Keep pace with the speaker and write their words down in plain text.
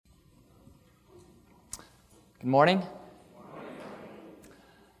Good morning.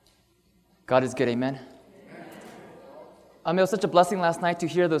 God is good, amen. It was such a blessing last night to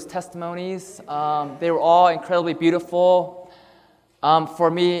hear those testimonies. They were all incredibly beautiful.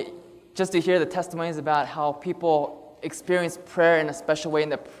 For me, just to hear the testimonies about how people experience prayer in a special way in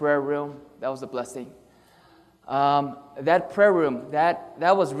the prayer room, that was a blessing. That prayer room, that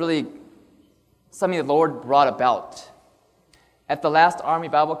was really something the Lord brought about. At the last Army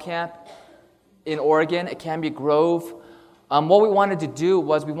Bible Camp in Oregon at Canby Grove, what we wanted to do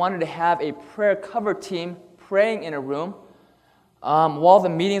was we wanted to have a prayer cover team praying in a room while the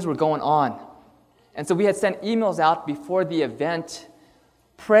meetings were going on. And so we had sent emails out before the event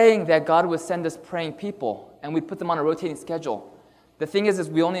praying that God would send us praying people, and we put them on a rotating schedule. The thing is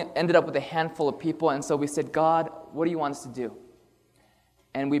we only ended up with a handful of people, and so we said, God, what do you want us to do?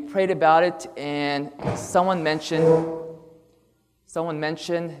 And we prayed about it, and someone mentioned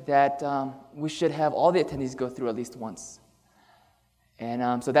that we should have all the attendees go through at least once.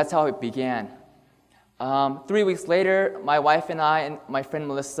 And so that's how it began. 3 weeks later, my wife and I and my friend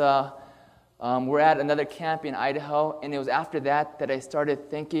Melissa were at another camp in Idaho, and it was after that I started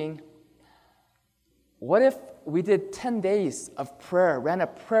thinking, what if we did 10 days of prayer, ran a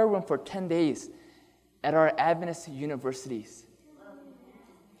prayer room for 10 days at our Adventist universities?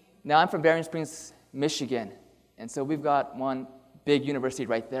 Now, I'm from Berrien Springs, Michigan, and so we've got one big university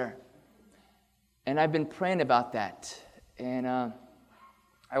right there. And I've been praying about that. And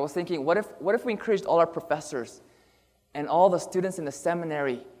I was thinking, what if we encouraged all our professors and all the students in the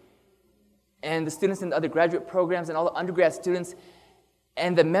seminary and the students in the other graduate programs and all the undergrad students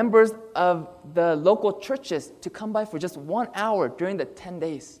and the members of the local churches to come by for just 1 hour during the 10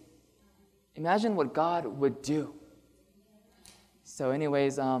 days. Imagine what God would do. So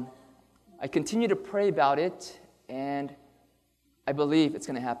anyways, I continue to pray about it, and I believe it's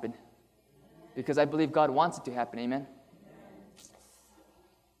going to happen because I believe God wants it to happen. Amen?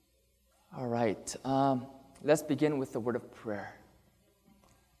 All right. Let's begin with the word of prayer.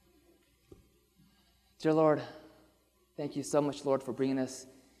 Dear Lord, thank you so much, Lord, for bringing us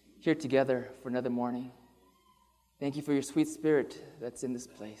here together for another morning. Thank you for your sweet spirit that's in this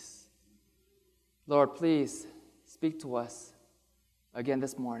place. Lord, please speak to us again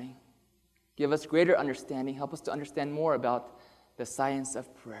this morning. Give us greater understanding. Help us to understand more about the science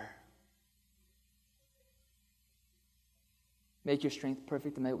of prayer. Make your strength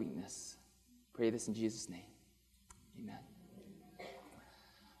perfect in my weakness. Pray this in Jesus' name. Amen.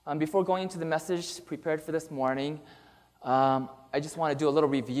 Before going into the message prepared for this morning, I just want to do a little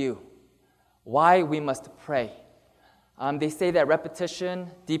review. Why we must pray. They say that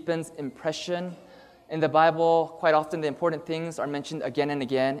repetition deepens impression. In the Bible, quite often the important things are mentioned again and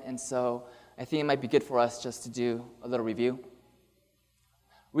again, and so I think it might be good for us just to do a little review.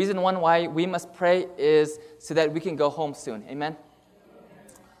 Reason one why we must pray is so that we can go home soon. Amen?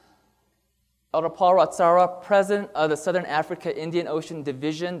 Elder Paul Ratsara, president of the Southern Africa Indian Ocean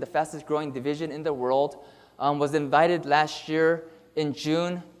Division, the fastest growing division in the world, was invited last year in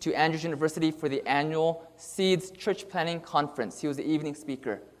June to Andrews University for the annual Seeds Church Planning Conference. He was the evening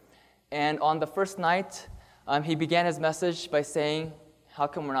speaker. And on the first night, he began his message by saying, how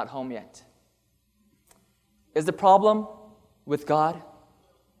come we're not home yet? Is the problem with God?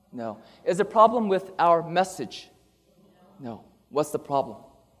 No. Is the problem with our message? No. What's the problem?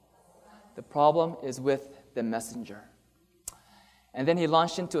 The problem is with the messenger. And then he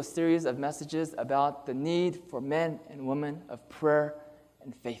launched into a series of messages about the need for men and women of prayer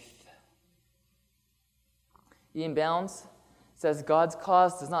and faith. Ian Bounds says God's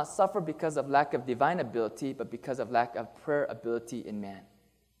cause does not suffer because of lack of divine ability, but because of lack of prayer ability in man.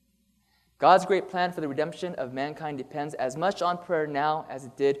 God's great plan for the redemption of mankind depends as much on prayer now as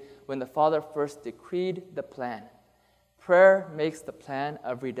it did when the Father first decreed the plan. Prayer makes the plan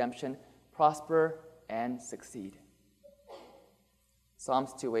of redemption prosper and succeed.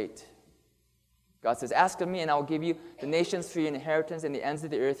 Psalms 2:8. God says, ask of me and I will give you the nations for your inheritance and the ends of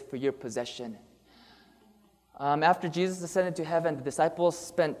the earth for your possession. After Jesus ascended to heaven, the disciples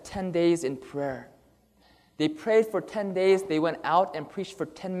spent 10 days in prayer. They prayed for 10 days, they went out and preached for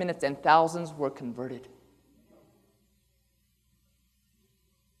 10 minutes, and thousands were converted.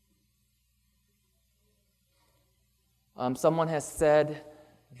 Someone has said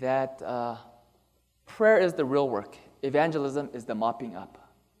that prayer is the real work. Evangelism is the mopping up.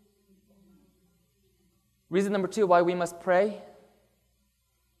 Reason number 2 why we must pray.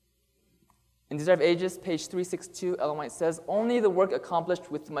 In Desire of Ages, page 362, Ellen White says, only the work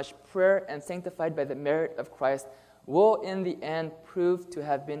accomplished with much prayer and sanctified by the merit of Christ will in the end prove to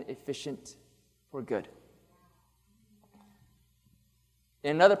have been efficient for good.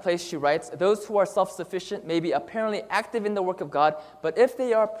 In another place, she writes, those who are self-sufficient may be apparently active in the work of God, but if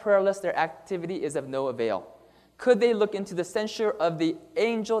they are prayerless, their activity is of no avail. Could they look into the censure of the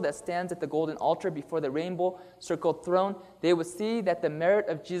angel that stands at the golden altar before the rainbow-circled throne, they would see that the merit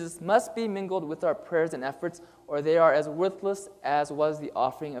of Jesus must be mingled with our prayers and efforts, or they are as worthless as was the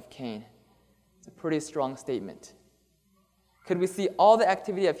offering of Cain. It's a pretty strong statement. Could we see all the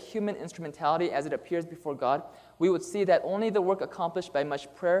activity of human instrumentality as it appears before God, we would see that only the work accomplished by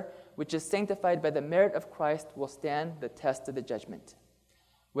much prayer, which is sanctified by the merit of Christ, will stand the test of the judgment.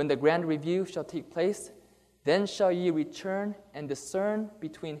 When the grand review shall take place, then shall ye return and discern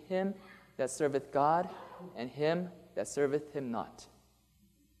between him that serveth God and him that serveth him not.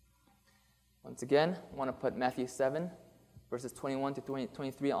 Once again, I want to put Matthew 7, verses 21 to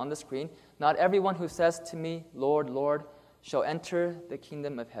 23 on the screen. Not everyone who says to me, Lord, Lord, shall enter the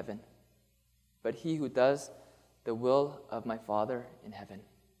kingdom of heaven, but he who does the will of my Father in heaven.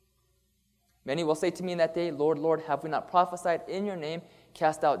 Many will say to me in that day, Lord, Lord, have we not prophesied in your name,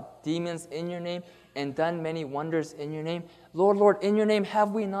 cast out demons in your name, and done many wonders in your name? Lord, Lord, in your name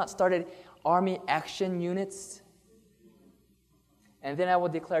have we not started army action units? And then I will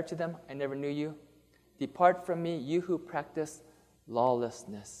declare to them, I never knew you. Depart from me, you who practice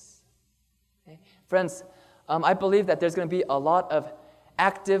lawlessness. Okay? Friends, I believe that there's going to be a lot of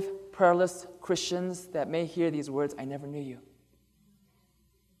active, prayerless Christians that may hear these words, I never knew you.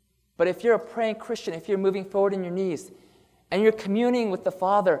 But if you're a praying Christian, if you're moving forward in your knees, and you're communing with the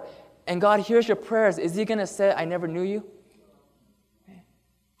Father, and God hears your prayers, is he going to say, I never knew you?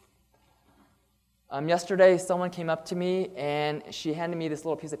 Okay. Yesterday, someone came up to me, and she handed me this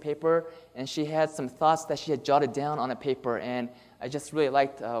little piece of paper, and she had some thoughts that she had jotted down on a paper, and I just really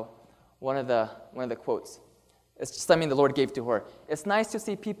liked one of the quotes. It's just something the Lord gave to her. It's nice to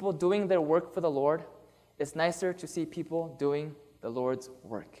see people doing their work for the Lord. It's nicer to see people doing the Lord's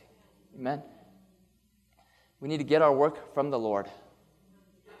work. Amen? We need to get our work from the Lord.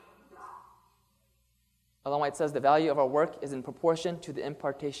 Ellen White says the value of our work is in proportion to the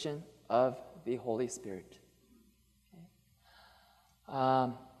impartation of the Holy Spirit.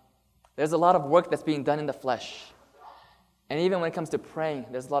 Okay. There's a lot of work that's being done in the flesh. And even when it comes to praying,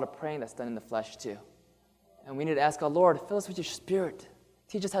 there's a lot of praying that's done in the flesh too. And we need to ask our Lord, fill us with your Spirit.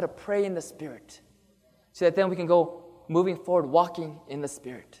 Teach us how to pray in the Spirit. So that then we can go moving forward, walking in the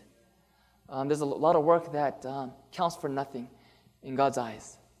Spirit. There's a lot of work that counts for nothing in God's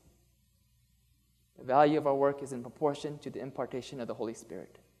eyes. The value of our work is in proportion to the impartation of the Holy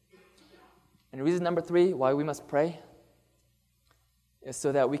Spirit. And reason number 3 why we must pray is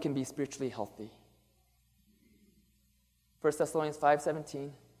so that we can be spiritually healthy. 1 Thessalonians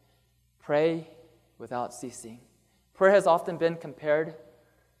 5:17, pray without ceasing. Prayer has often been compared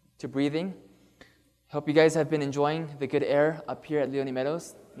to breathing. I hope you guys have been enjoying the good air up here at Leone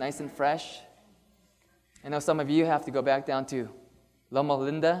Meadows, nice and fresh. I know some of you have to go back down to Loma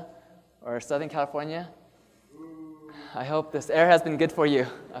Linda or Southern California. I hope this air has been good for you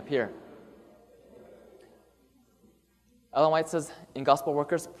up here. Ellen White says in Gospel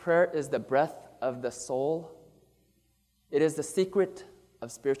Workers, prayer is the breath of the soul. It is the secret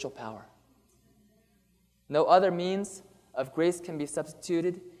of spiritual power. No other means of grace can be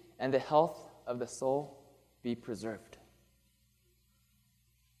substituted, and the health of the soul be preserved.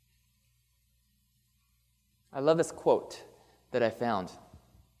 I love this quote that I found.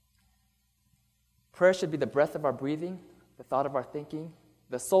 Prayer should be the breath of our breathing, the thought of our thinking,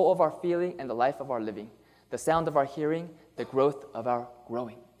 the soul of our feeling, and the life of our living, the sound of our hearing, the growth of our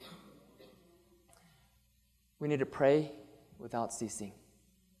growing. We need to pray without ceasing.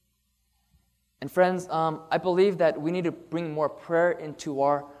 And friends, I believe that we need to bring more prayer into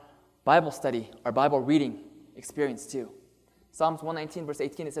our Bible study, our Bible reading experience too. Psalms 119, verse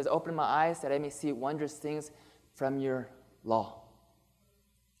 18, it says, open my eyes that I may see wondrous things from your law.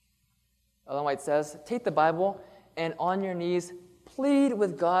 Ellen White says, take the Bible and on your knees, plead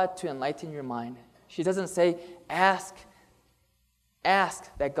with God to enlighten your mind. She doesn't say, ask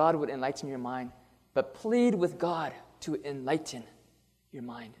that God would enlighten your mind, but plead with God to enlighten your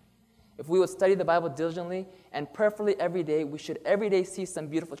mind. If we would study the Bible diligently and prayerfully every day, we should every day see some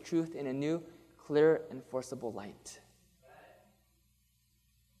beautiful truth in a new, clear, and forcible light.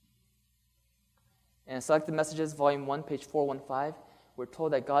 In Selected Messages, Volume 1, page 415, we're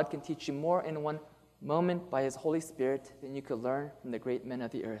told that God can teach you more in one moment by His Holy Spirit than you could learn from the great men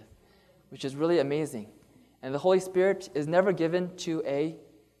of the earth, which is really amazing. And the Holy Spirit is never given to a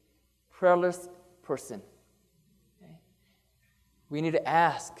prayerless person. Okay? We need to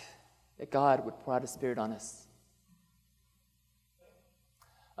ask that God would pour out His Spirit on us.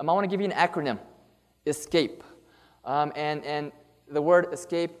 I want to give you an acronym, ESCAPE. And the word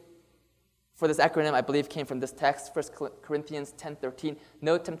escape for this acronym, I believe, came from this text, 1 Corinthians 10:13.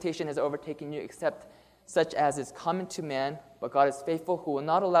 No temptation has overtaken you except such as is common to man, but God is faithful, who will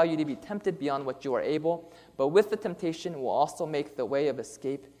not allow you to be tempted beyond what you are able, but with the temptation will also make the way of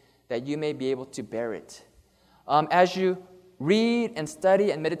escape that you may be able to bear it. As you read and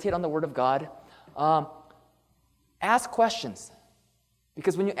study and meditate on the Word of God, ask questions.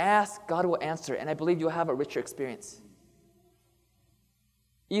 Because when you ask, God will answer, and I believe you'll have a richer experience.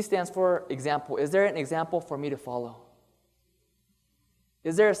 E stands for example. Is there an example for me to follow?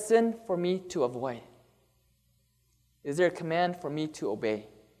 Is there a sin for me to avoid? Is there a command for me to obey?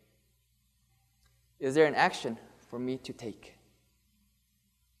 Is there an action for me to take?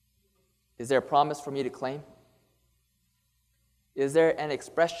 Is there a promise for me to claim? Is there an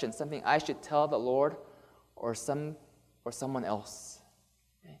expression, something I should tell the Lord or someone else?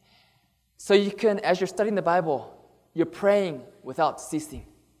 Okay. So you can, as you're studying the Bible, you're praying without ceasing.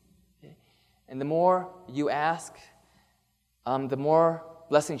 Okay. And the more you ask, the more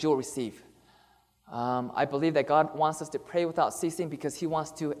blessings you'll receive. I believe that God wants us to pray without ceasing because He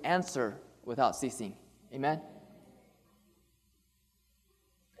wants to answer without ceasing. Amen?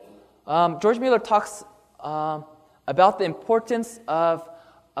 George Mueller talks about the importance of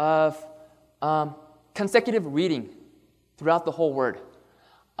consecutive reading throughout the whole Word.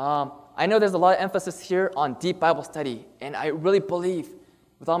 I know there's a lot of emphasis here on deep Bible study, and I really believe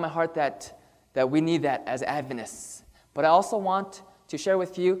with all my heart that we need that as Adventists. But I also want to share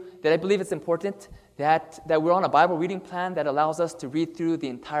with you that I believe it's important that we're on a Bible reading plan that allows us to read through the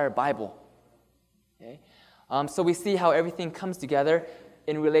entire Bible. Okay? So we see how everything comes together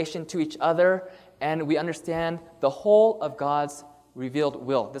in relation to each other, and we understand the whole of God's revealed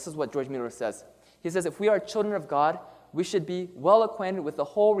will. This is what George Mueller says. He says, if we are children of God, we should be well acquainted with the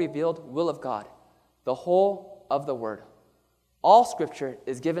whole revealed will of God, the whole of the Word. All Scripture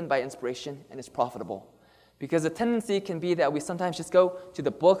is given by inspiration and is profitable. Because the tendency can be that we sometimes just go to the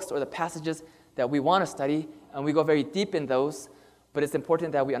books or the passages that we want to study, and we go very deep in those, but it's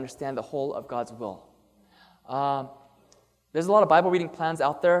important that we understand the whole of God's will. There's a lot of Bible reading plans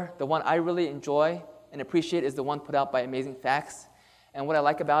out there. The one I really enjoy and appreciate is the one put out by Amazing Facts. And what I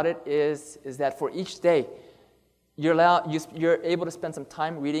like about it is that for each day, you're able to spend some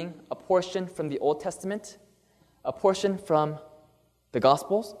time reading a portion from the Old Testament, a portion from the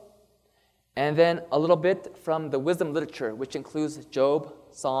Gospels, and then a little bit from the wisdom literature, which includes Job,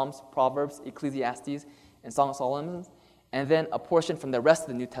 Psalms, Proverbs, Ecclesiastes, and Song of Solomon, and then a portion from the rest of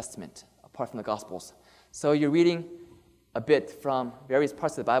the New Testament, apart from the Gospels. So you're reading a bit from various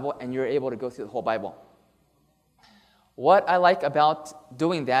parts of the Bible, and you're able to go through the whole Bible. What I like about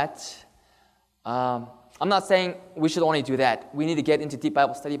doing that, I'm not saying we should only do that. We need to get into deep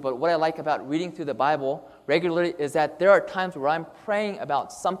Bible study, but what I like about reading through the Bible regularly is that there are times where I'm praying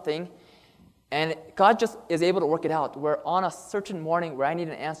about something, and God just is able to work it out. Where on a certain morning where I need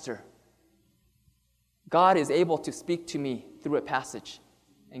an answer, God is able to speak to me through a passage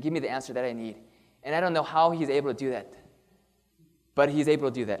and give me the answer that I need. And I don't know how He's able to do that, but He's able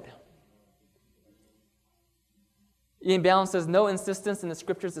to do that. Ian Ballon says, no insistence in the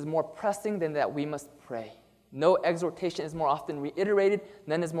Scriptures is more pressing than that we must pray. No exhortation is more often reiterated,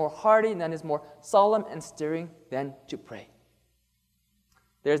 none is more hearty, none is more solemn and stirring than to pray.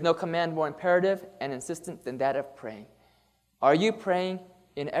 There is no command more imperative and insistent than that of praying. Are you praying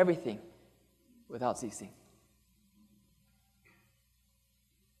in everything without ceasing?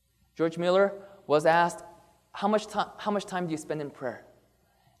 George Mueller was asked, how much time do you spend in prayer?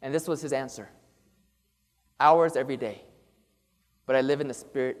 And this was his answer. Hours every day. But I live in the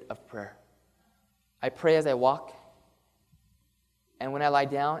spirit of prayer. I pray as I walk, and when I lie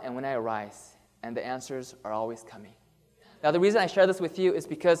down, and when I arise, and the answers are always coming. Now, the reason I share this with you is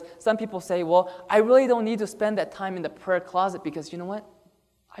because some people say, well, I really don't need to spend that time in the prayer closet because you know what?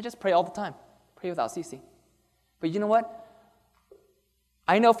 I just pray all the time. Pray without ceasing. But you know what?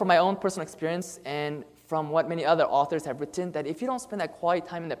 I know from my own personal experience and from what many other authors have written that if you don't spend that quality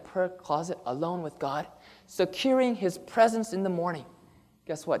time in the prayer closet alone with God, securing His presence in the morning,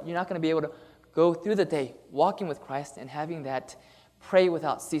 guess what? You're not going to be able to go through the day walking with Christ and having that pray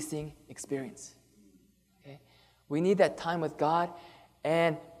without ceasing experience. Okay? We need that time with God,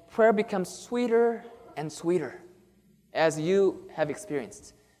 and prayer becomes sweeter and sweeter as you have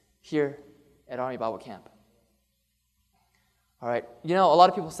experienced here at Army Bible Camp. All right, you know, a lot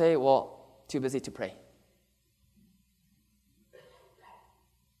of people say, well, too busy to pray.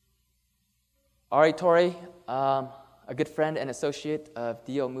 Ari Torrey, a good friend and associate of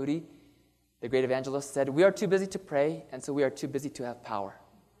D.L. Moody, the great evangelist, said, we are too busy to pray, and so we are too busy to have power.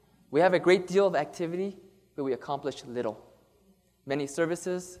 We have a great deal of activity, but we accomplish little. Many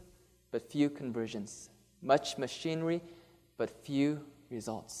services, but few conversions. Much machinery, but few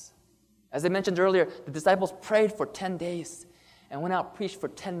results. As I mentioned earlier, the disciples prayed for 10 days and went out, preached for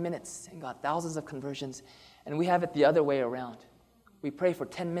 10 minutes and got thousands of conversions. And we have it the other way around. We pray for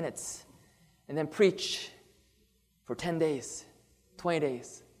 10 minutes and then preach for 10 days, 20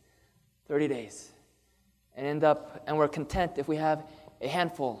 days, 30 days, and we're content if we have a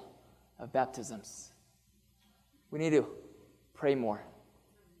handful of baptisms. We need to pray more.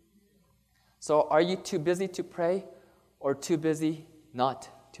 So are you too busy to pray or too busy not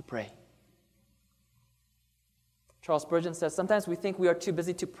to pray? Charles Spurgeon says, sometimes we think we are too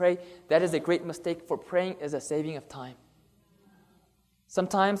busy to pray. That is a great mistake, for praying is a saving of time.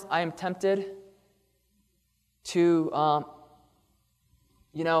 Sometimes I am tempted to,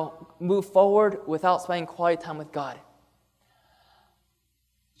 move forward without spending quality time with God.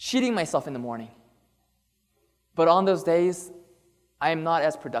 Cheating myself in the morning. But on those days, I am not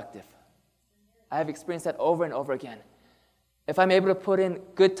as productive. I have experienced that over and over again. If I'm able to put in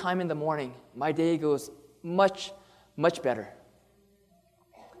good time in the morning, my day goes much, much better.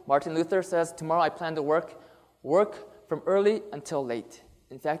 Martin Luther says, tomorrow I plan to work from early until late.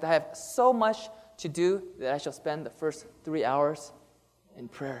 In fact, I have so much to do that I shall spend the first 3 hours in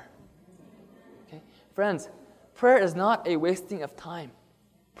prayer. Okay? Friends, prayer is not a wasting of time.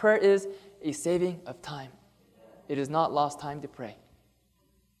 Prayer is a saving of time. It is not lost time to pray.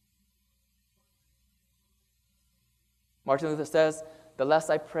 Martin Luther says, the less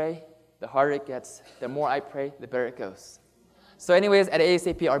I pray, the harder it gets. The more I pray, the better it goes. So anyways, at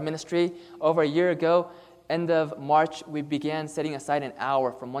ASAP, our ministry, over a year ago, end of March, we began setting aside an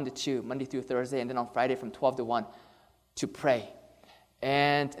hour from 1 to 2, Monday through Thursday, and then on Friday from 12 to 1 to pray.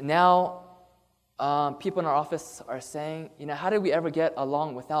 And now people in our office are saying, how did we ever get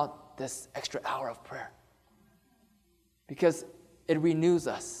along without this extra hour of prayer? Because it renews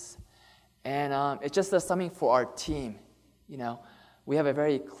us. And it just does something for our team. We have a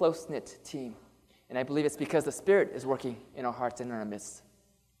very close-knit team. And I believe it's because the Spirit is working in our hearts and in our midst.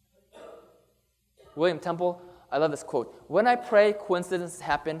 William Temple, I love this quote. When I pray, coincidences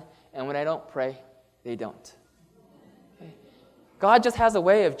happen, and when I don't pray, they don't. Okay? God just has a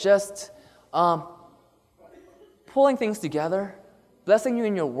way of just pulling things together, blessing you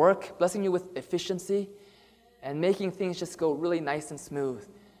in your work, blessing you with efficiency, and making things just go really nice and smooth.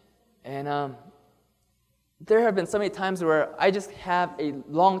 And there have been so many times where I just have a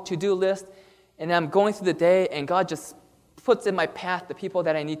long to-do list, and I'm going through the day, and God just puts in my path the people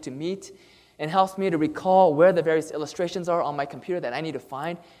that I need to meet, and helps me to recall where the various illustrations are on my computer that I need to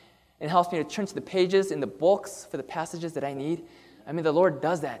find, and helps me to turn to the pages in the books for the passages that I need. The Lord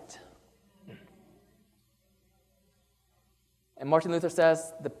does that. And Martin Luther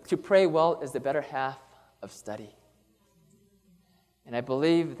says, to pray well is the better half of study. And I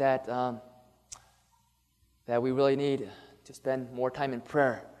believe that that we really need to spend more time in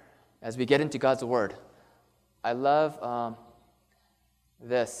prayer as we get into God's Word. I love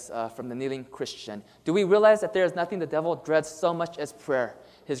this from the Kneeling Christian. Do we realize that there is nothing the devil dreads so much as prayer?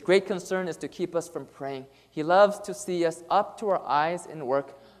 His great concern is to keep us from praying. He loves to see us up to our eyes in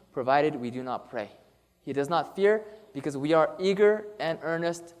work, provided we do not pray. He does not fear because we are eager and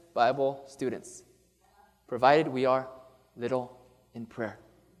earnest Bible students, provided we are little in prayer.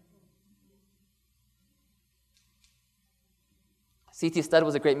 C.T. Studd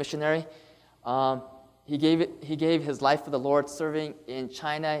was a great missionary. He gave his life for the Lord, serving in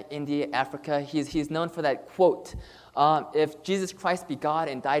China, India, Africa. He's known for that quote, if Jesus Christ be God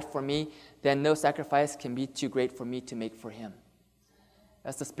and died for me, then no sacrifice can be too great for me to make for him.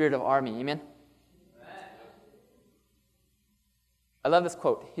 That's the spirit of army, amen? I love this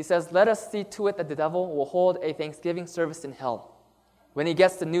quote. He says, let us see to it that the devil will hold a thanksgiving service in hell when he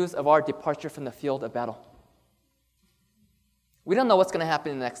gets the news of our departure from the field of battle. We don't know what's going to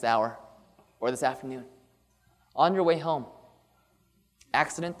happen in the next hour or this afternoon. On your way home,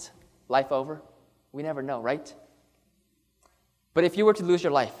 accident, life over, we never know, right? But if you were to lose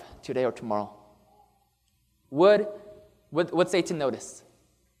your life today or tomorrow, would Satan notice?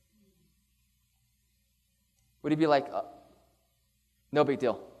 Would he be like, no big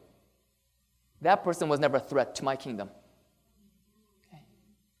deal? That person was never a threat to my kingdom. Okay.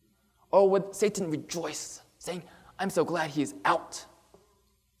 Or would Satan rejoice, saying, I'm so glad he's out,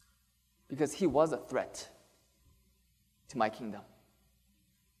 because he was a threat to my kingdom.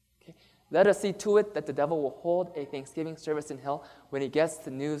 Okay? Let us see to it that the devil will hold a thanksgiving service in hell when he gets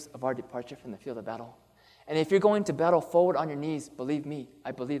the news of our departure from the field of battle. And if you're going to battle forward on your knees, believe me,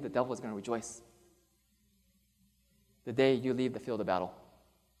 I believe the devil is going to rejoice the day you leave the field of battle.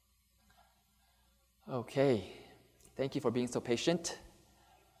 Okay. Thank you for being so patient.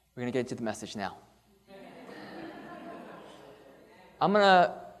 We're going to get into the message now.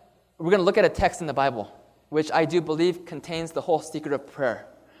 We're going to look at a text in the Bible, which I do believe contains the whole secret of prayer,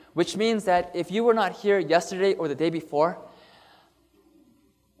 which means that if you were not here yesterday or the day before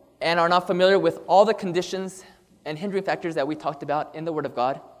and are not familiar with all the conditions and hindering factors that we talked about in the Word of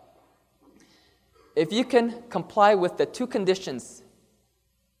God, if you can comply with the two conditions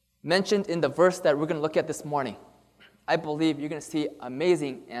mentioned in the verse that we're going to look at this morning, I believe you're going to see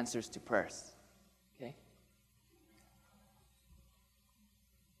amazing answers to prayers. Okay?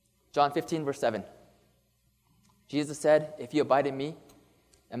 John 15, verse 7. Jesus said, "If you abide in me,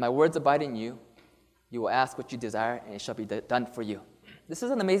 and my words abide in you, you will ask what you desire, and it shall be done for you." This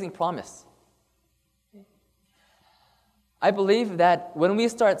is an amazing promise. I believe that when we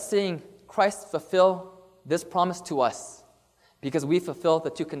start seeing Christ fulfill this promise to us, because we fulfill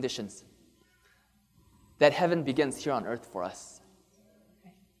the two conditions, that heaven begins here on earth for us.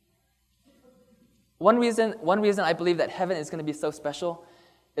 One reason I believe that heaven is going to be so special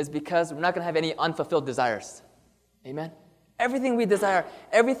is because we're not going to have any unfulfilled desires. Amen? Everything we desire,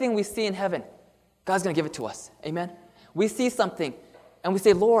 everything we see in heaven, God's going to give it to us. Amen? We see something, and we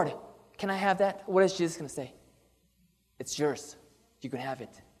say, "Lord, can I have that?" What is Jesus going to say? "It's yours. You can have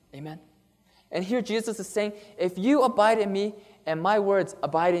it." Amen? And here Jesus is saying, if you abide in me and my words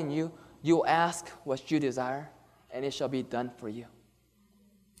abide in you, you will ask what you desire, and it shall be done for you.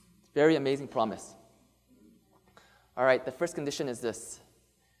 Very amazing promise. All right, the first condition is this: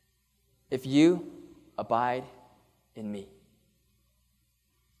 if you abide in me.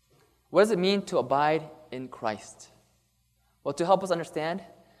 What does it mean to abide in Christ? Well, to help us understand,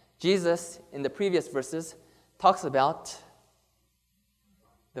 Jesus, in the previous verses, talks about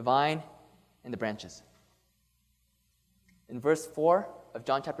the vine and the branches. In verse 4 of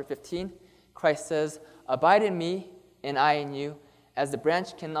John chapter 15, Christ says, "Abide in me, and I in you, as the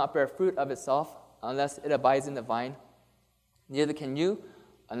branch cannot bear fruit of itself unless it abides in the vine, neither can you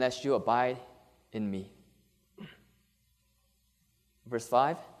unless you abide in me." Verse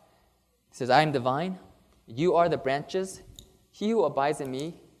 5, he says, "I am the vine, you are the branches. He who abides in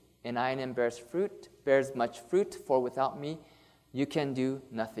me, and I in him bears much fruit, for without me you can do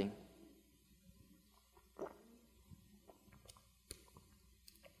nothing."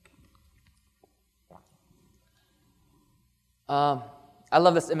 I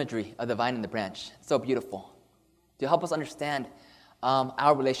love this imagery of the vine and the branch. It's so beautiful to help us understand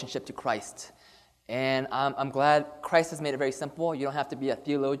our relationship to Christ. And I'm glad Christ has made it very simple. You don't have to be a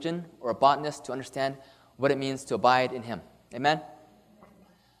theologian or a botanist to understand what it means to abide in him. Amen?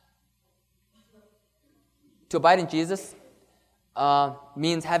 To abide in Jesus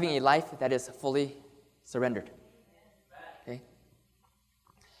means having a life that is fully surrendered. Okay?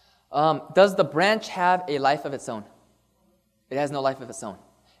 Does the branch have a life of its own? It has no life of its own.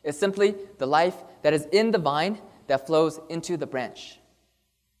 It's simply the life that is in the vine that flows into the branch.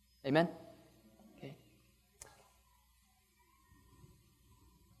 Amen? Okay.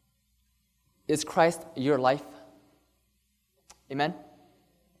 Is Christ your life? Amen?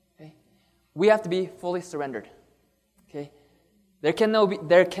 Okay. We have to be fully surrendered. Okay. There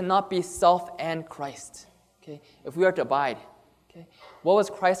cannot be self and Christ. Okay. If we are to abide. Okay. What was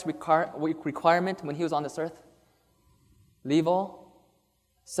Christ's requirement when he was on this earth? Leave all,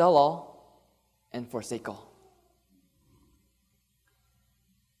 sell all, and forsake all.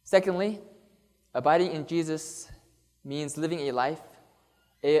 Secondly, abiding in Jesus means living a life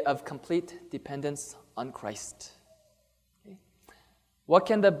of complete dependence on Christ. Okay. What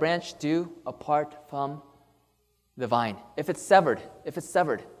can the branch do apart from the vine? If it's severed,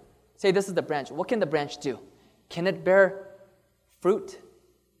 say this is the branch. What can the branch do? Can it bear fruit?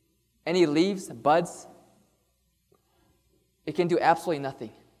 Any leaves, buds? It can do absolutely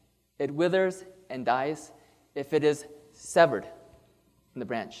nothing. It withers and dies if it is severed from the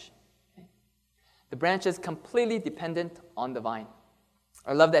branch. Okay. The branch is completely dependent on the vine.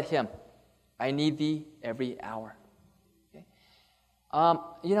 I love that hymn, "I need thee every hour." Okay.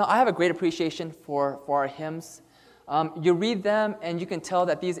 I have a great appreciation for our hymns. You read them and you can tell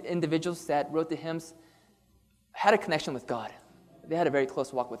that these individuals that wrote the hymns had a connection with God. They had a very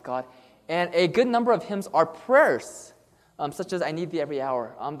close walk with God. And a good number of hymns are prayers, such as "I need thee every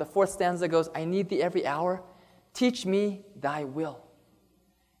hour." The fourth stanza goes, "I need thee every hour. Teach me thy will,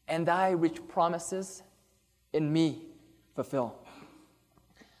 and thy rich promises in me fulfill.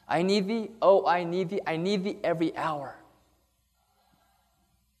 I need thee, oh, I need thee every hour."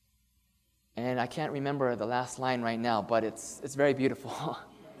 And I can't remember the last line right now, but it's very beautiful.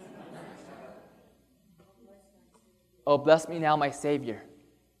 "Oh, bless me now, my Savior.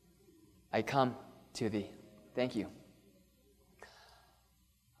 I come to thee." Thank you.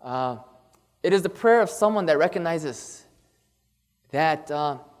 It is the prayer of someone that recognizes that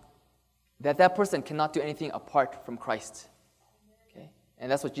that person cannot do anything apart from Christ. Okay?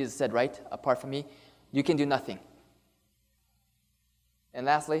 And that's what Jesus said, right? Apart from me, you can do nothing. And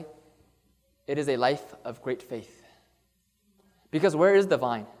lastly, it is a life of great faith. Because where is the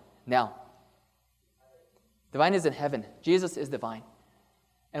vine now? The vine is in heaven. Jesus is the vine.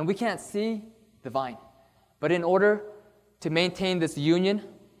 And we can't see the vine. But in order to maintain this union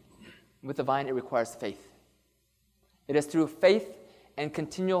with the vine, it requires faith. It is through faith and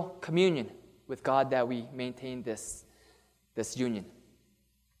continual communion with God that we maintain this union.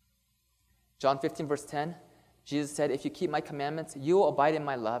 John 15, verse 10, Jesus said, "If you keep my commandments, you will abide in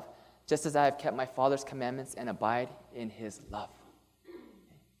my love, just as I have kept my Father's commandments and abide in his love."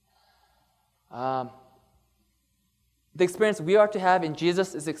 The experience we are to have in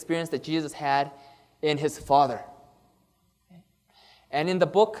Jesus is the experience that Jesus had in his Father. And in the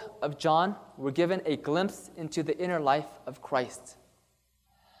book of John, we're given a glimpse into the inner life of Christ.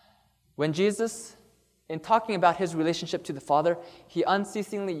 When Jesus, in talking about his relationship to the Father, he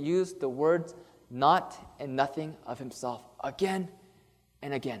unceasingly used the words "not" and "nothing" of himself again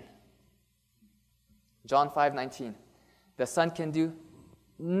and again. John 5:19, the Son can do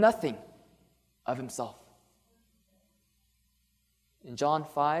nothing of himself. In John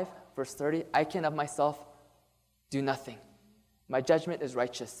 5, verse 30, "I can of myself do nothing. My judgment is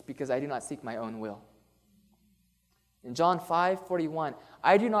righteous because I do not seek my own will." In John 5:41,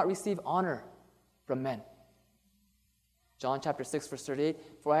 "I do not receive honor from men." John chapter 6, verse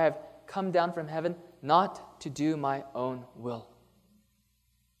 38, "For I have come down from heaven not to do my own will."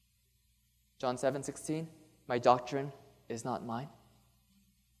 John 7:16, "My doctrine is not mine."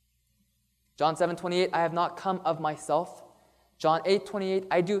 John 7:28, "I have not come of myself." John 8:28,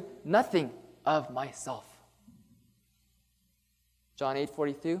 "I do nothing of myself." John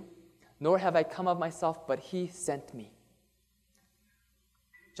 8:42, "Nor have I come of myself, but he sent me."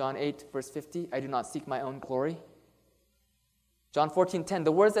 John 8, verse 50, "I do not seek my own glory." John 14:10,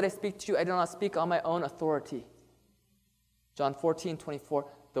 "The words that I speak to you, I do not speak on my own authority." John 14:24,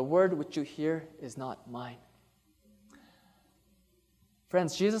 "The word which you hear is not mine."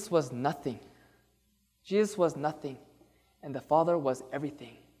 Friends, Jesus was nothing. Jesus was nothing, and the Father was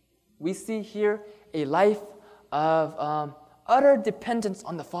everything. We see here a life of utter dependence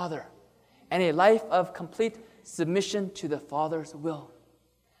on the Father and a life of complete submission to the Father's will.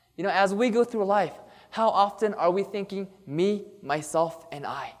 You know, as we go through life, how often are we thinking me, myself, and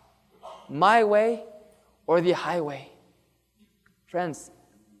I? My way or the highway? Friends,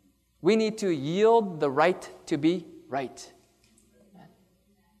 we need to yield the right to be right.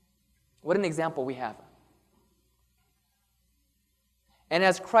 What an example we have. And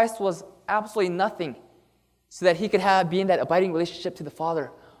as Christ was absolutely nothing, so that he could be in that abiding relationship to the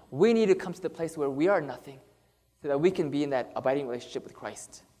Father, we need to come to the place where we are nothing, so that we can be in that abiding relationship with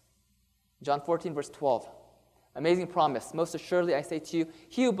Christ. John 14, verse 12. Amazing promise. "Most assuredly I say to you,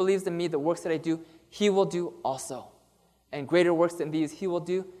 he who believes in me, the works that I do, he will do also. And greater works than these he will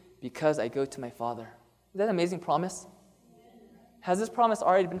do, because I go to my Father." Is that an amazing promise? Has this promise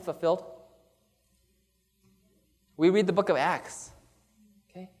already been fulfilled? We read the book of Acts.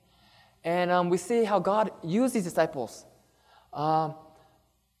 And we see how God used these disciples.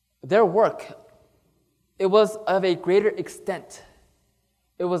 Their work, it was of a greater extent.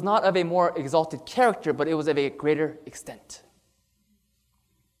 It was not of a more exalted character, but it was of a greater extent.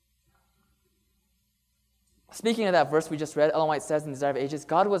 Speaking of that verse we just read, Ellen White says in Desire of Ages,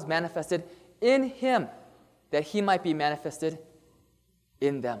 "God was manifested in him that he might be manifested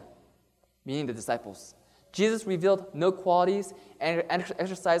in them," meaning the disciples. Jesus revealed no qualities and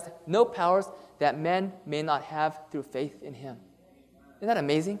exercised no powers that men may not have through faith in him. Isn't that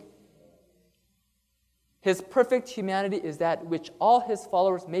amazing? His perfect humanity is that which all his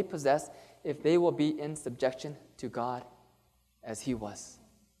followers may possess if they will be in subjection to God as he was.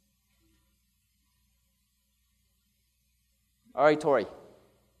 All right, Tori.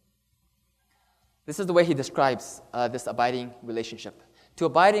 This is the way he describes this abiding relationship. To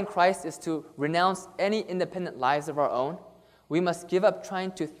abide in Christ is to renounce any independent lives of our own. We must give up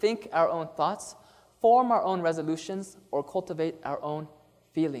trying to think our own thoughts, form our own resolutions, or cultivate our own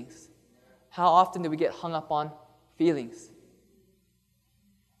feelings. How often do we get hung up on feelings?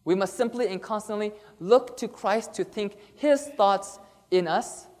 We must simply and constantly look to Christ to think his thoughts in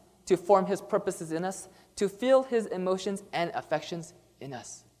us, to form his purposes in us, to feel his emotions and affections in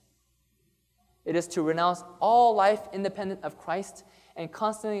us. It is to renounce all life independent of Christ and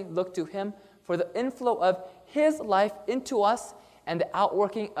constantly look to him for the inflow of his life into us and the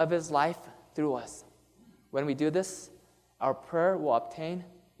outworking of his life through us. When we do this, our prayer will obtain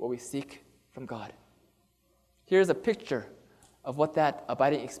what we seek from God. Here's a picture of what that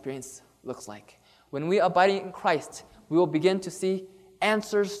abiding experience looks like. When we abide in Christ, we will begin to see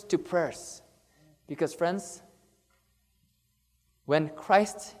answers to prayers. Because, friends, when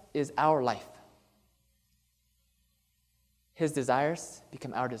Christ is our life, His desires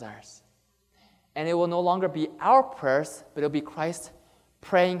become our desires. And it will no longer be our prayers, but it will be Christ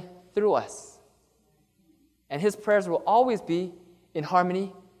praying through us. And His prayers will always be in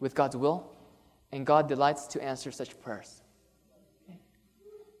harmony with God's will, and God delights to answer such prayers. Okay?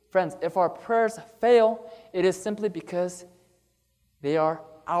 Friends, if our prayers fail, it is simply because they are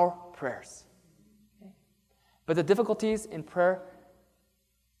our prayers. Okay? But the difficulties in prayer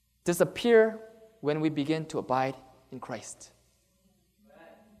disappear when we begin to abide in Christ.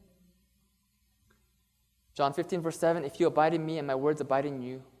 John 15, verse 7, if you abide in me and my words abide in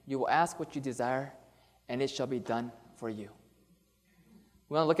you, you will ask what you desire, and it shall be done for you.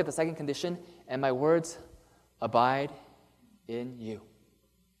 We want to look at the second condition, and my words abide in you.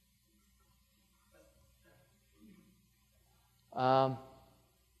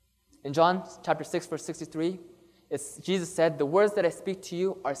 In John chapter 6, verse 63, Jesus said, the words that I speak to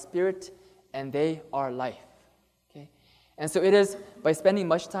you are spirit and they are life. Okay? And so it is by spending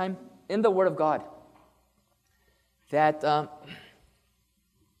much time in the Word of God that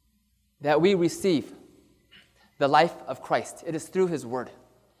we receive the life of Christ. It is through His Word.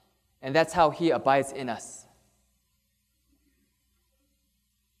 And that's how He abides in us.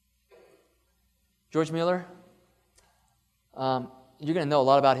 George Mueller, you're going to know a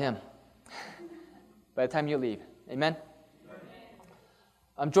lot about him by the time you leave. Amen?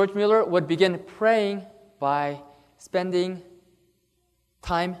 George Mueller would begin praying by spending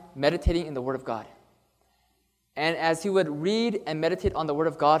time meditating in the Word of God. And as he would read and meditate on the Word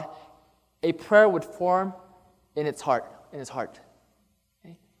of God, a prayer would form in his heart.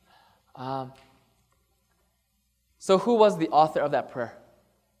 Okay? So who was the author of that prayer?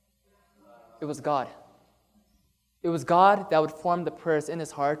 It was God. It was God that would form the prayers in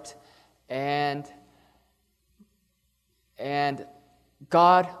his heart, and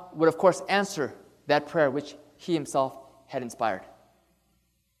God would, of course, answer that prayer which he himself had inspired.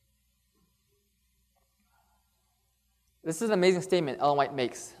 This is an amazing statement Ellen White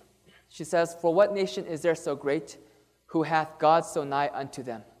makes. She says, for what nation is there so great, who hath God so nigh unto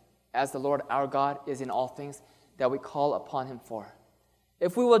them, as the Lord our God is in all things that we call upon him for?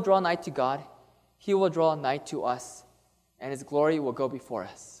 If we will draw nigh to God, he will draw nigh to us, and his glory will go before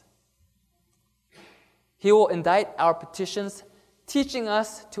us. He will indite our petitions, teaching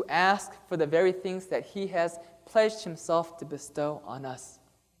us to ask for the very things that he has pledged himself to bestow on us.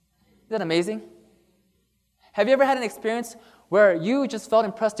 Isn't that amazing? Have you ever had an experience where you just felt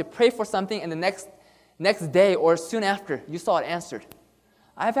impressed to pray for something, and the next day or soon after you saw it answered?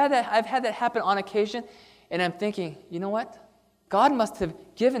 I've had that happen on occasion, and I'm thinking, you know what? God must have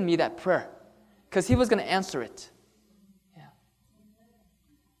given me that prayer because he was going to answer it. Yeah.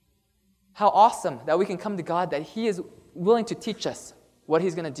 How awesome that we can come to God, that he is willing to teach us what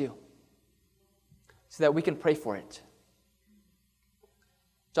he's going to do so that we can pray for it.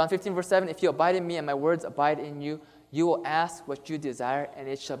 John 15, verse 7, if you abide in me and my words abide in you, you will ask what you desire, and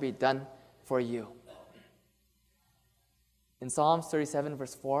it shall be done for you. In Psalms 37,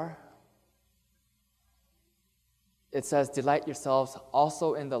 verse 4, it says, delight yourselves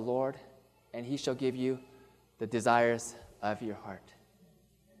also in the Lord, and he shall give you the desires of your heart.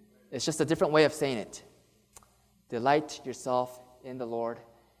 It's just a different way of saying it. Delight yourself in the Lord,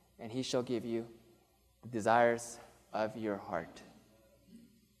 and he shall give you the desires of your heart.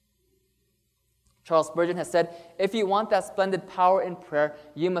 Charles Spurgeon has said, if you want that splendid power in prayer,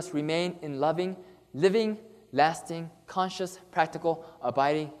 you must remain in loving, living, lasting, conscious, practical,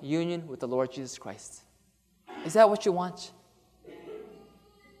 abiding union with the Lord Jesus Christ. Is that what you want?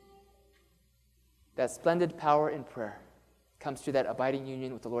 That splendid power in prayer comes through that abiding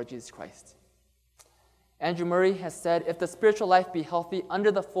union with the Lord Jesus Christ. Andrew Murray has said, if the spiritual life be healthy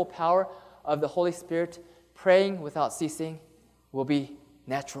under the full power of the Holy Spirit, praying without ceasing will be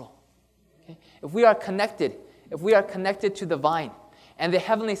natural. Okay? If we are connected to the vine, and the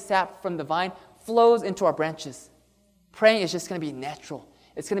heavenly sap from the vine flows into our branches, praying is just going to be natural.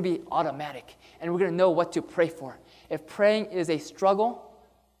 It's going to be automatic, and we're going to know what to pray for. If praying is a struggle,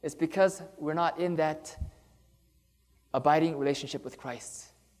 it's because we're not in that abiding relationship with Christ.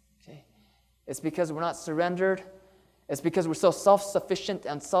 Okay? It's because we're not surrendered. It's because we're so self-sufficient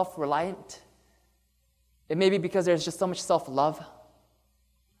and self-reliant. It may be because there's just so much self-love,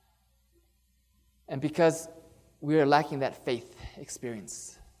 and because we are lacking that faith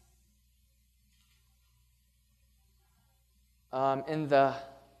experience. In the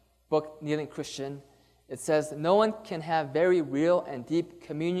book, Kneeling Christian, it says, "No one can have very real and deep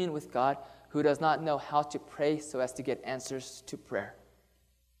communion with God who does not know how to pray so as to get answers to prayer."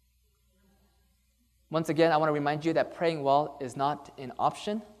 Once again, I want to remind you that praying well is not an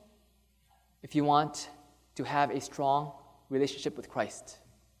option if you want to have a strong relationship with Christ.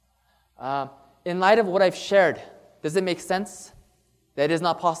 In light of what I've shared, does it make sense that it is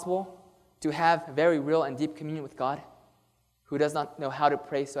not possible to have very real and deep communion with God who does not know how to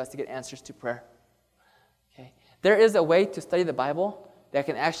pray so as to get answers to prayer? Okay. There is a way to study the Bible that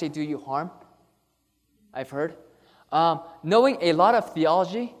can actually do you harm, I've heard. Knowing a lot of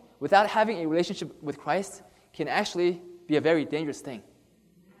theology without having a relationship with Christ can actually be a very dangerous thing.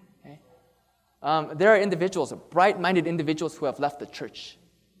 Okay? There are individuals, bright-minded individuals who have left the church.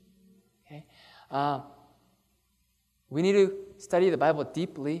 Okay? We need to study the Bible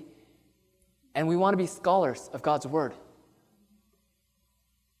deeply, and we want to be scholars of God's Word.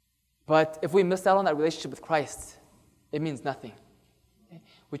 But if we miss out on that relationship with Christ, it means nothing. Okay?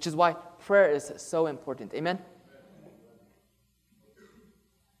 Which is why prayer is so important. Amen?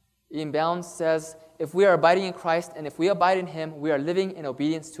 Ian Bounds says, "If we are abiding in Christ and if we abide in Him, we are living in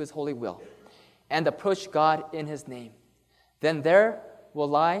obedience to His holy will and approach God in His name. Then there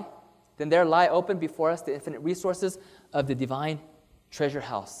lie open before us the infinite resources of the divine treasure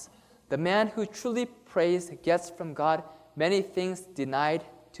house. The man who truly prays gets from God many things denied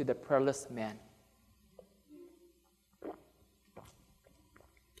to the prayerless man."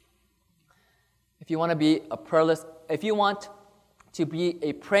 If you want to be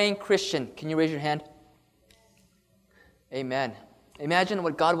a praying Christian, can you raise your hand? Amen. Imagine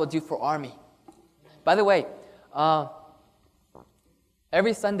what God will do for Army. By the way,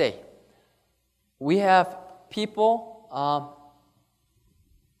 every Sunday, we have people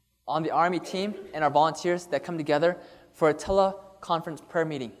on the Army team and our volunteers that come together for a teleconference prayer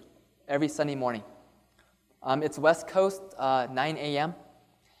meeting every Sunday morning. It's West Coast, 9 a.m.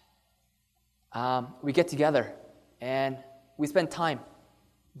 We get together and we spend time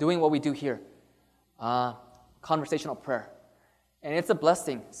doing what we do here, conversational prayer. And it's a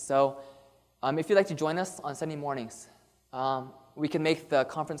blessing. So if you'd like to join us on Sunday mornings, we can make the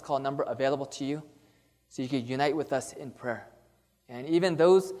conference call number available to you so you can unite with us in prayer. And even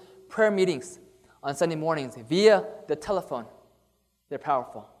those prayer meetings on Sunday mornings via the telephone, they're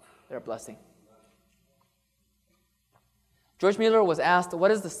powerful. They're a blessing. George Mueller was asked,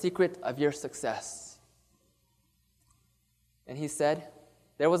 "What is the secret of your success?" And he said,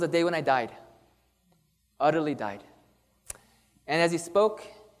 "There was a day when I died, utterly died." And as he spoke,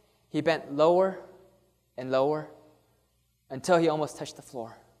 he bent lower and lower until he almost touched the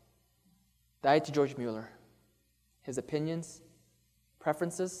floor. Died to George Mueller. His opinions,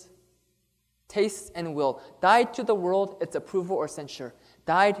 preferences, tastes, and will. Died to the world, its approval or censure.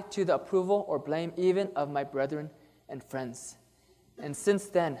 Died to the approval or blame even of my brethren and friends. And since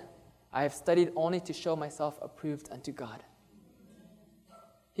then, I have studied only to show myself approved unto God.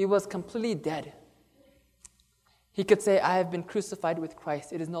 He was completely dead. He could say, "I have been crucified with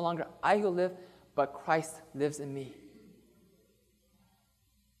Christ. It is no longer I who live, but Christ lives in me."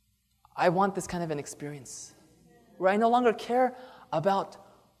 I want this kind of an experience where I no longer care about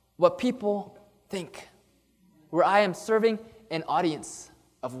what people think, where I am serving an audience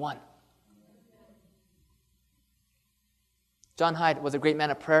of one. John Hyde was a great man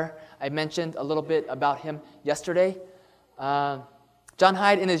of prayer. I mentioned a little bit about him yesterday. John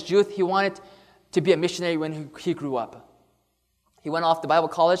Hyde, in his youth, he wanted to be a missionary when he grew up. He went off to Bible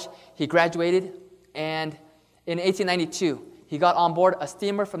college, he graduated, and in 1892, he got on board a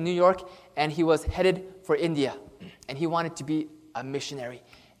steamer from New York, and he was headed for India. And he wanted to be a missionary,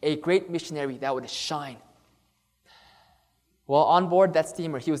 a great missionary that would shine. Well, on board that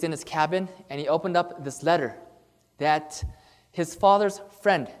steamer, he was in his cabin, and he opened up this letter that his father's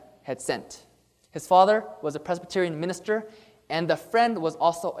friend had sent. His father was a Presbyterian minister, and the friend was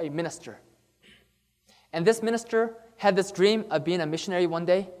also a minister. And this minister had this dream of being a missionary one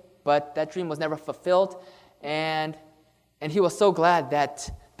day, but that dream was never fulfilled. And he was so glad that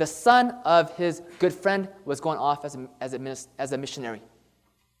the son of his good friend was going off as a missionary.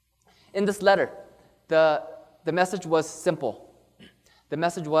 In this letter, the message was simple. The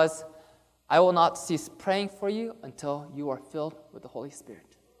message was, "I will not cease praying for you until you are filled with the Holy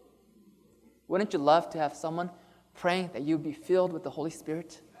Spirit." Wouldn't you love to have someone praying that you would be filled with the Holy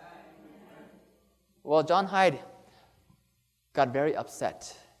Spirit? Well, John Hyde got very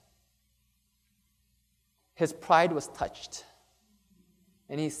upset. His pride was touched.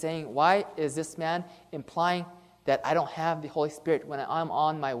 And he's saying, "Why is this man implying that I don't have the Holy Spirit when I'm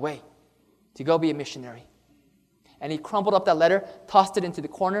on my way to go be a missionary?" And he crumpled up that letter, tossed it into the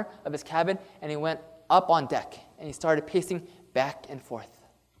corner of his cabin, and he went up on deck, and he started pacing back and forth.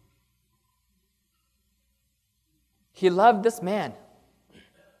 He loved this man,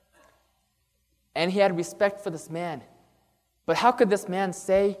 and he had respect for this man. But how could this man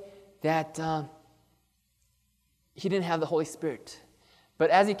say that he didn't have the Holy Spirit?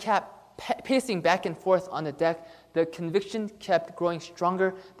 But as he kept pacing back and forth on the deck, the conviction kept growing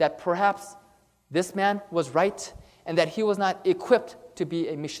stronger that perhaps this man was right and that he was not equipped to be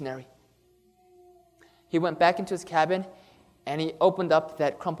a missionary. He went back into his cabin and he opened up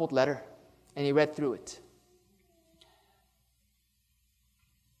that crumpled letter and he read through it.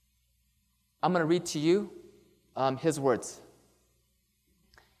 I'm going to read to you his words.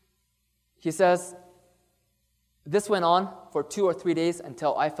 He says, "This went on for 2 or 3 days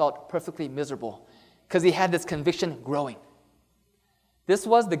until I felt perfectly miserable," because he had this conviction growing. "This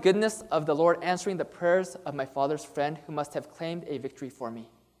was the goodness of the Lord answering the prayers of my father's friend who must have claimed a victory for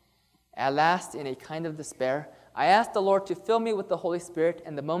me. At last, in a kind of despair, I asked the Lord to fill me with the Holy Spirit,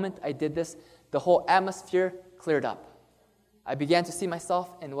 and the moment I did this, the whole atmosphere cleared up. I began to see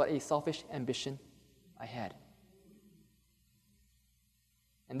myself and what a selfish ambition I had."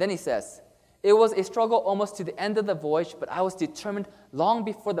 And then he says, "It was a struggle almost to the end of the voyage, but I was determined long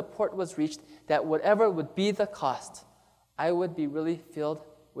before the port was reached that whatever would be the cost, I would be really filled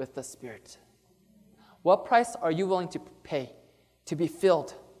with the Spirit." What price are you willing to pay to be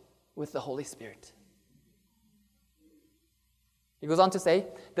filled with the Holy Spirit? He goes on to say,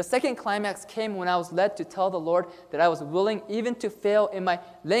 "The second climax came when I was led to tell the Lord that I was willing even to fail in my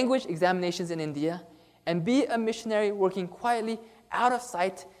language examinations in India and be a missionary working quietly out of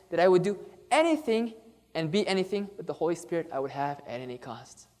sight, that I would do anything and be anything with the Holy Spirit I would have at any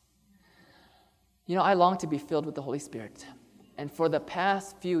cost." You know, I long to be filled with the Holy Spirit. And for the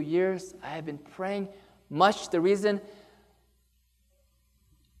past few years, I have been praying much. The reason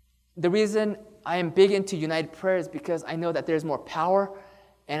I am big into United Prayer is because I know that there's more power,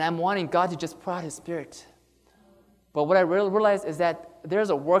 and I'm wanting God to just pour out His Spirit. But what I realize is that there's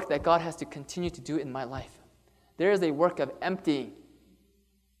a work that God has to continue to do in my life. There is a work of emptying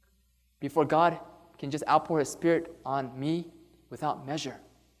before God can just outpour His Spirit on me without measure.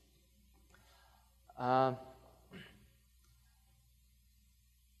 I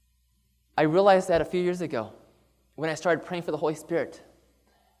realized that a few years ago, when I started praying for the Holy Spirit,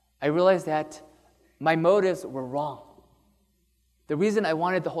 I realized that my motives were wrong. The reason I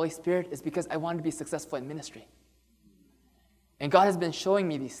wanted the Holy Spirit is because I wanted to be successful in ministry. And God has been showing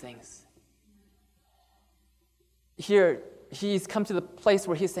me these things. Here, He's come to the place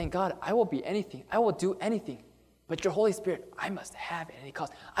where He's saying, "God, I will be anything. I will do anything. But your Holy Spirit, I must have at any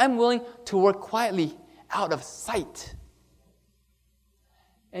cost. I'm willing to work quietly out of sight."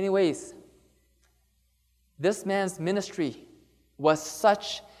 Anyways, this man's ministry was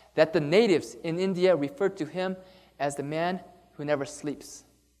such that the natives in India referred to him as the man who never sleeps,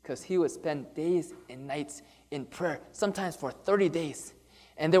 because he would spend days and nights in prayer, sometimes for 30 days.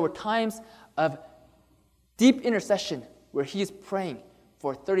 And there were times of deep intercession where he's praying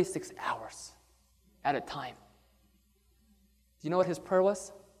for 36 hours at a time. Do you know what his prayer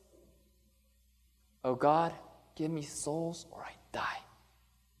was? "Oh God, give me souls or I die."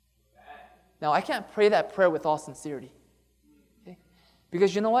 Now, I can't pray that prayer with all sincerity. Okay?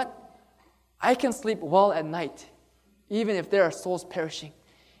 Because you know what? I can sleep well at night, even if there are souls perishing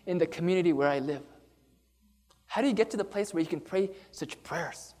in the community where I live. How do you get to the place where you can pray such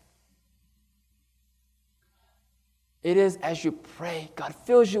prayers? It is as you pray, God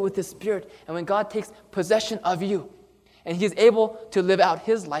fills you with His Spirit, and when God takes possession of you, and He is able to live out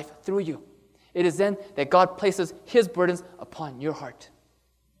His life through you, it is then that God places His burdens upon your heart.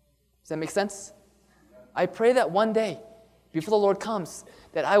 Does that make sense? I pray that one day, before the Lord comes,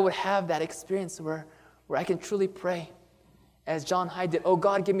 that I would have that experience where I can truly pray. As John Hyde did, "Oh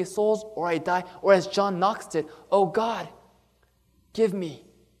God, give me souls or I die." Or as John Knox did, "Oh God, give me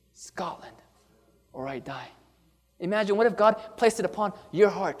Scotland or I die." Imagine, what if God placed it upon your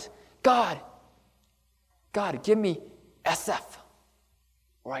heart? God, give me SF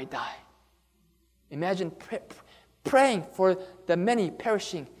or I die. Imagine praying for the many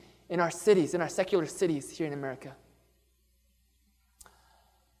perishing in our cities, in our secular cities here in America.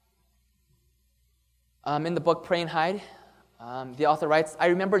 In the book Pray and Hide, the author writes, "I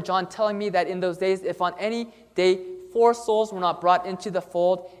remember John telling me that in those days, if on any day 4 souls were not brought into the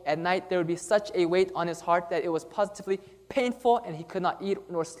fold, at night there would be such a weight on his heart that it was positively painful and he could not eat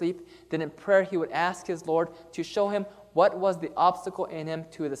nor sleep. Then in prayer he would ask his Lord to show him what was the obstacle in him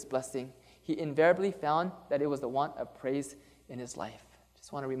to this blessing. He invariably found that it was the want of praise in his life."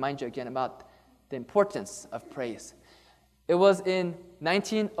 Just want to remind you again about the importance of praise. It was in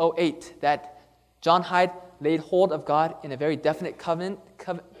 1908 that John Hyde laid hold of God in a very definite covenant,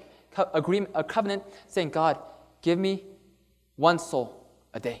 saying, God, give me one soul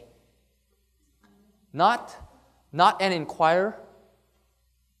a day. Not an inquirer,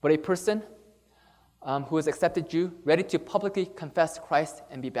 but a person who is accepted Jew, ready to publicly confess Christ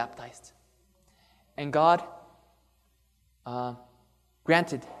and be baptized. And God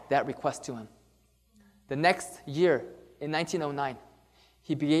granted that request to him. The next year, in 1909,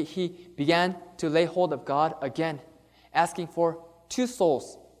 he began to lay hold of God again, asking for 2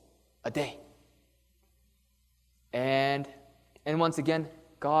 souls a day. And once again,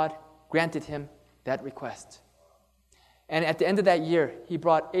 God granted him that request. And at the end of that year, he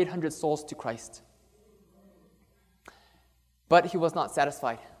brought 800 souls to Christ. But he was not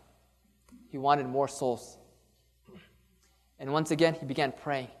satisfied. He wanted more souls. And once again, he began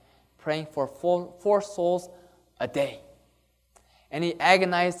praying for 4 souls a day. And he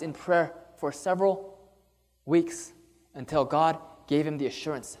agonized in prayer for several weeks until God gave him the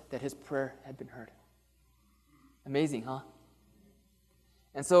assurance that his prayer had been heard. Amazing, huh?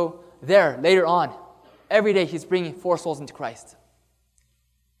 And so there, later on, every day he's bringing 4 souls into Christ.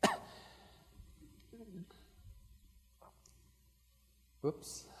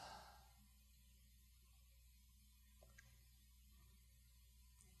 Whoops.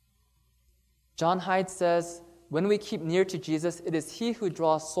 John Hyde says, when we keep near to Jesus, it is He who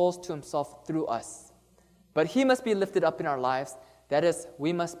draws souls to Himself through us. But He must be lifted up in our lives. That is,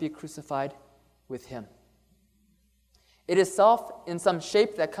 we must be crucified with Him. It is self in some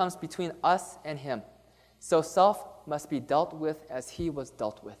shape that comes between us and Him. So self must be dealt with as He was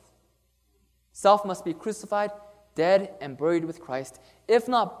dealt with. Self must be crucified, dead, and buried with Christ. If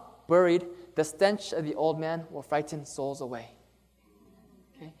not buried, the stench of the old man will frighten souls away.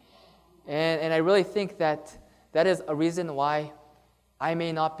 Okay? And I really think that is a reason why I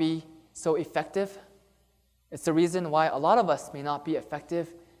may not be so effective. It's the reason why a lot of us may not be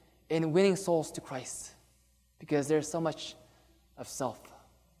effective in winning souls to Christ, because there's so much of self.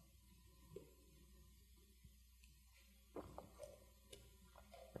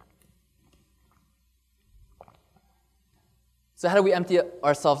 So how do we empty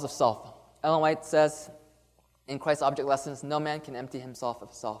ourselves of self? Ellen White says in Christ's Object Lessons, no man can empty himself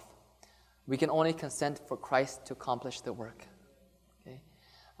of self. We can only consent for Christ to accomplish the work. Okay?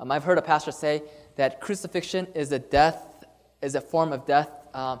 I've heard a pastor say that crucifixion is a form of death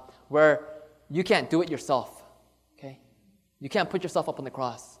where you can't do it yourself. Okay? You can't put yourself up on the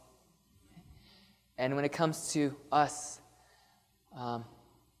cross. Okay? And when it comes to us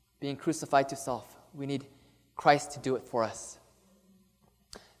being crucified to self, we need Christ to do it for us.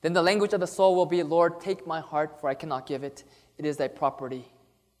 Then the language of the soul will be, Lord, take my heart, for I cannot give it. It is thy property.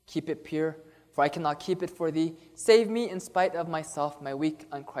 Keep it pure, for I cannot keep it for thee. Save me in spite of myself, my weak,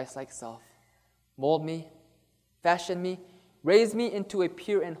 unchristlike self. Mold me, fashion me, raise me into a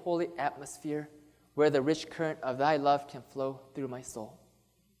pure and holy atmosphere where the rich current of thy love can flow through my soul.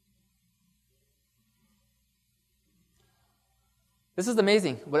 This is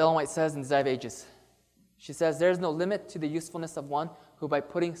amazing what Ellen White says in Desire of Ages. She says, there is no limit to the usefulness of one who by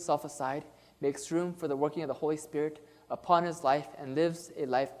putting self aside makes room for the working of the Holy Spirit upon his life and lives a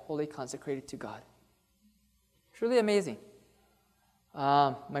life wholly consecrated to God. Truly amazing.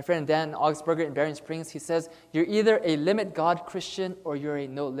 My friend Dan Augsburger in Berrien Springs, he says, you're either a limit God Christian or you're a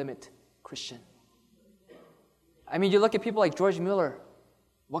no limit Christian. I mean, you look at people like George Mueller,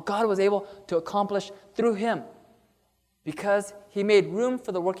 what God was able to accomplish through him because he made room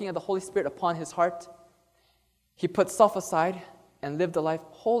for the working of the Holy Spirit upon his heart. He put self aside and lived a life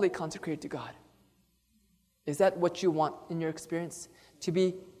wholly consecrated to God. Is that what you want in your experience? To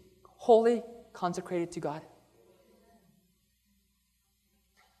be wholly consecrated to God?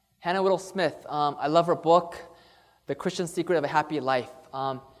 Hannah Whittle Smith, I love her book, The Christian Secret of a Happy Life.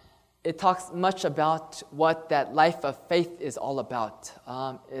 It talks much about what that life of faith is all about.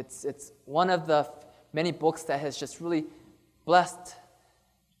 It's one of the many books that has just really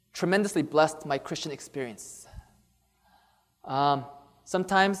tremendously blessed my Christian experience.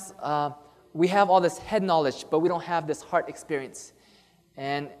 Sometimes we have all this head knowledge, but we don't have this heart experience.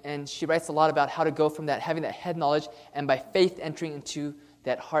 And she writes a lot about how to go from that, having that head knowledge, and by faith entering into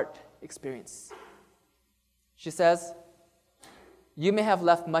that heart experience. She says, you may have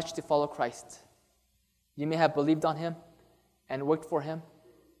left much to follow Christ. You may have believed on Him and worked for Him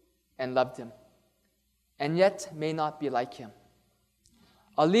and loved Him, and yet may not be like Him.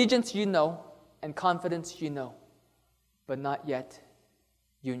 Allegiance you know, and confidence you know, but not yet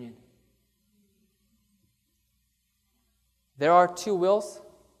union. There are 2 wills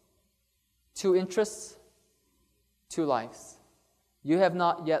 2 interests, 2 lives. You have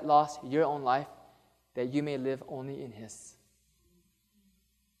not yet lost your own life, that you may live only in His.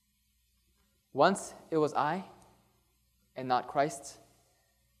 Once it was I and not Christ.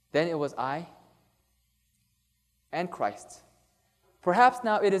 Then it was I and Christ. Perhaps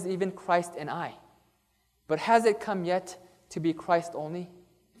now it is even Christ and I. But has it come yet to be Christ only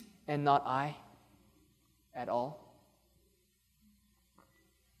and not I at all?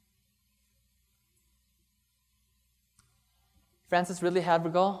 Frances Ridley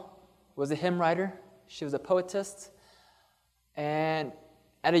Havergal was a hymn writer. She was a poetess. And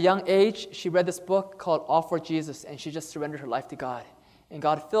at a young age, she read this book called All for Jesus, and she just surrendered her life to God. And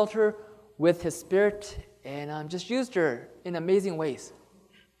God filled her with His Spirit and just used her in amazing ways.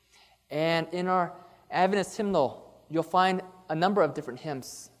 And in our Adventist hymnal, you'll find a number of different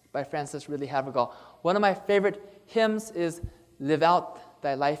hymns by Frances Ridley Havergal. One of my favorite hymns is Live Out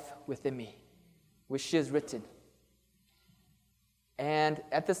Thy Life Within Me, which she has written. And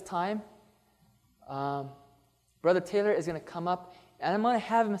at this time, Brother Taylor is going to come up, and I'm going to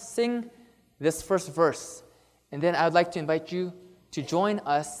have him sing this first verse. And then I would like to invite you to join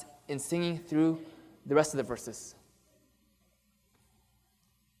us in singing through the rest of the verses.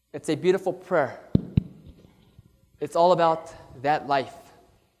 It's a beautiful prayer. It's all about that life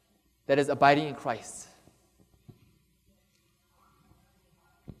that is abiding in Christ.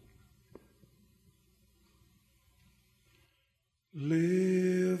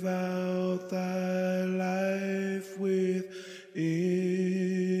 Live out thy life within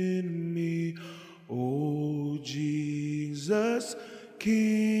me, O Jesus,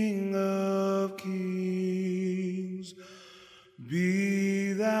 King of kings.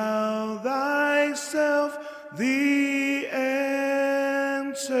 Be thou thyself the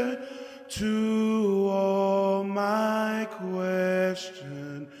answer to all my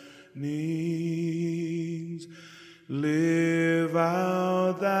questionings. Live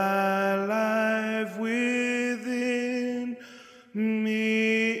out thy life within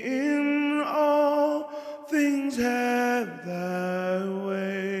me, in all things have thy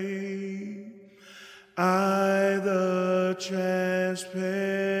way. I, the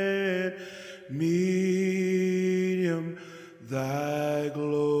transparent medium, thy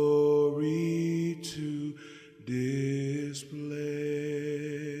glory to display.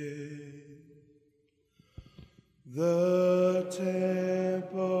 The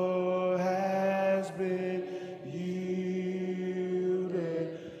temple has been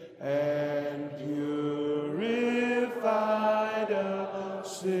yielded and purified of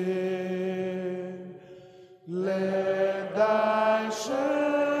sin. Let thy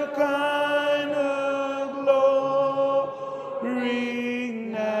Shekinah glory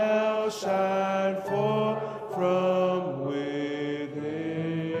now shine forth from within,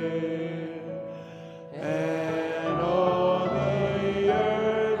 and all the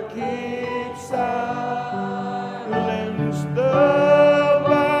earth keep silence. The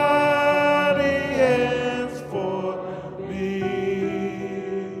body henceforth be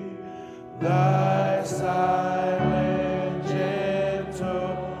thy silent,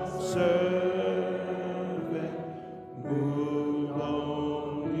 gentle servant, moved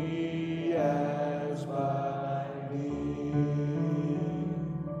only as by thee.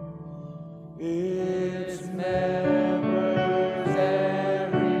 Its members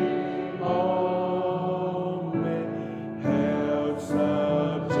every moment held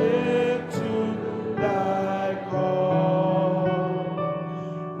subject to thy call,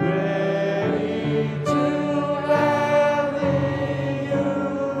 ready to gladly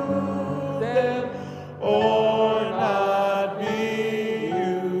use them or not be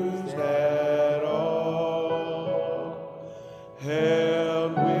used at all.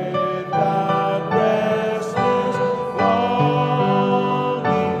 Held without restless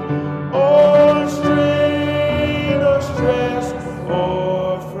longing, or strain, or stress,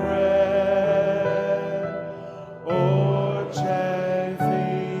 or fret, or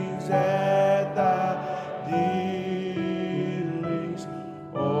chafings at thy dealings,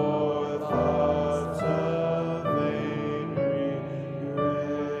 or thoughts of vain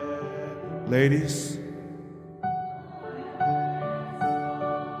regret. Ladies,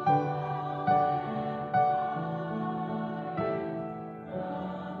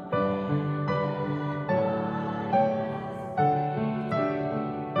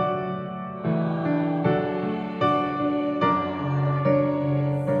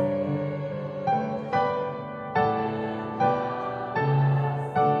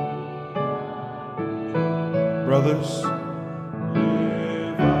 brothers,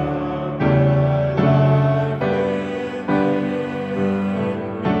 live out thy life within me,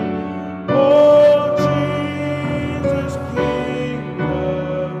 O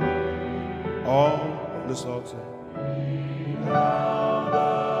this altar. Now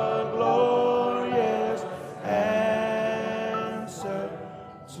the glorious answer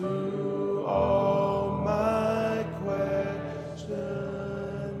to all my questioning.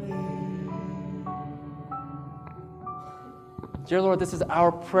 Dear Lord, this is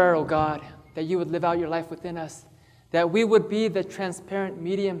our prayer, O God, that you would live out your life within us, that we would be the transparent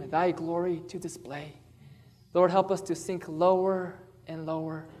medium thy glory to display. Lord, help us to sink lower and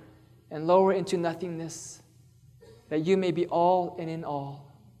lower and lower into nothingness, that you may be all and in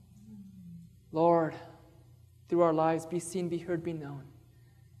all. Lord, through our lives, be seen, be heard, be known.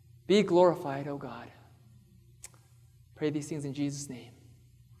 Be glorified, O God. Pray these things in Jesus' name.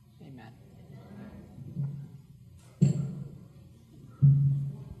 Amen.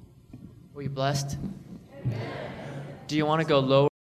 Were you blessed? Do you want to go lower?